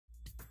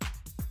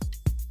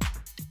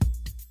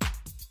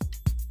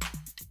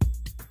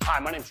Hi,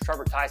 my name is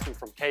Trevor Tyson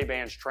from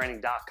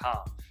Kbandstraining.com.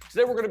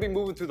 Today we're going to be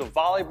moving through the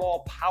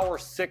Volleyball Power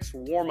 6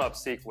 warm-up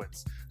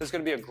sequence. This is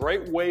going to be a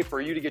great way for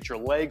you to get your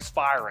legs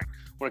firing.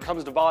 When it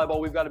comes to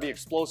volleyball, we've got to be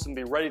explosive and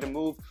be ready to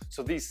move,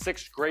 so these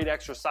 6 great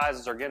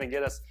exercises are going to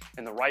get us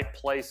in the right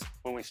place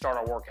when we start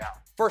our workout.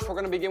 First, we're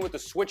going to begin with the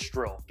switch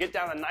drill. Get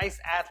down a nice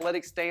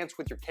athletic stance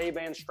with your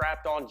K-band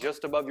strapped on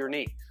just above your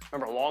knee.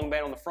 Remember, long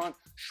band on the front,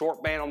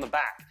 short band on the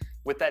back.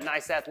 With that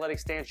nice athletic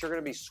stance, you're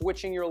going to be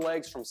switching your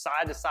legs from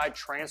side to side,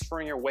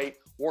 transferring your weight,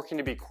 working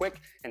to be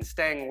quick and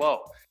staying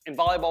low. In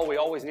volleyball, we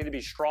always need to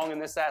be strong in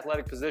this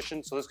athletic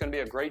position, so this is going to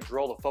be a great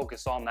drill to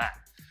focus on that.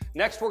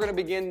 Next, we're going to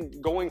begin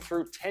going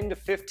through 10 to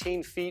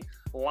 15 feet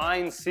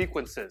line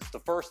sequences. The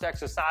first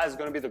exercise is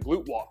going to be the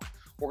glute walk.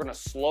 We're going to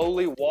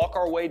slowly walk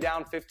our way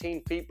down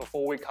 15 feet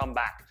before we come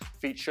back.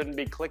 Feet shouldn't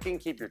be clicking.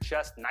 Keep your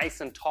chest nice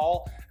and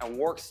tall and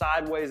work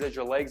sideways as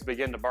your legs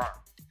begin to burn.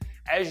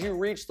 As you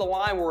reach the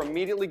line, we're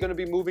immediately going to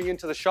be moving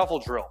into the shuffle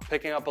drill,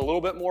 picking up a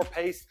little bit more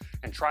pace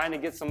and trying to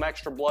get some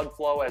extra blood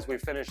flow as we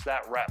finish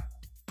that rep.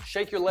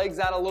 Shake your legs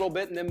out a little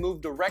bit and then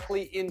move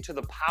directly into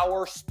the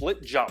power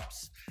split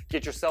jumps.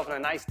 Get yourself in a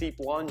nice deep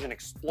lunge and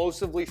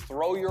explosively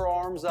throw your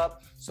arms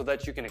up so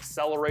that you can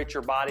accelerate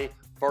your body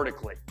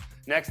vertically.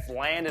 Next,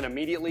 land and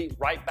immediately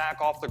right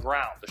back off the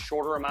ground. The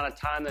shorter amount of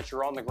time that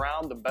you're on the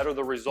ground, the better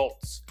the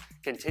results.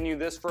 Continue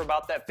this for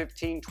about that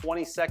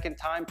 15-20 second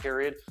time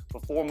period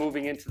before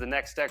moving into the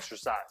next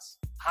exercise.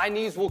 High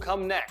knees will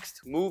come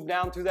next. Move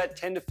down through that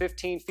 10 to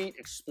 15 feet,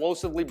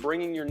 explosively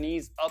bringing your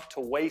knees up to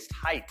waist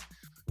height.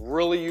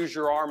 Really use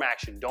your arm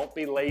action. Don't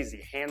be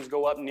lazy. Hands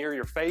go up near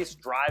your face,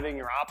 driving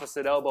your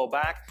opposite elbow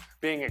back,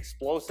 being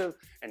explosive,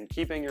 and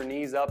keeping your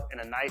knees up in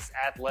a nice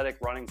athletic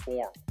running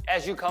form.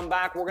 As you come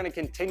back, we're going to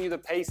continue the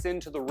pace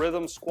into the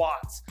rhythm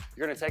squats.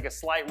 You're going to take a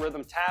slight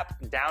rhythm tap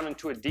down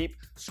into a deep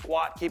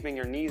squat, keeping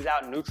your knees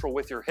out neutral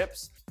with your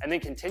hips, and then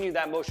continue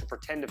that motion for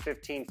 10 to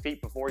 15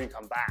 feet before you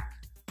come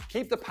back.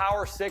 Keep the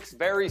Power 6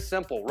 very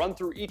simple. Run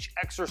through each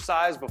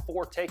exercise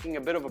before taking a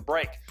bit of a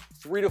break.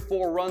 3 to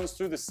 4 runs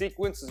through the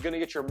sequence is going to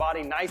get your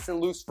body nice and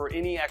loose for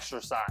any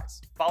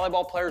exercise.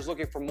 Volleyball players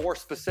looking for more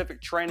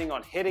specific training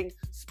on hitting,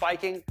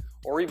 spiking,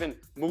 or even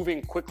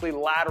moving quickly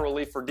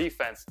laterally for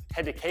defense,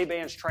 head to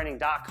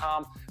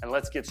Kbandstraining.com and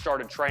let's get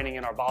started training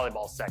in our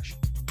volleyball section.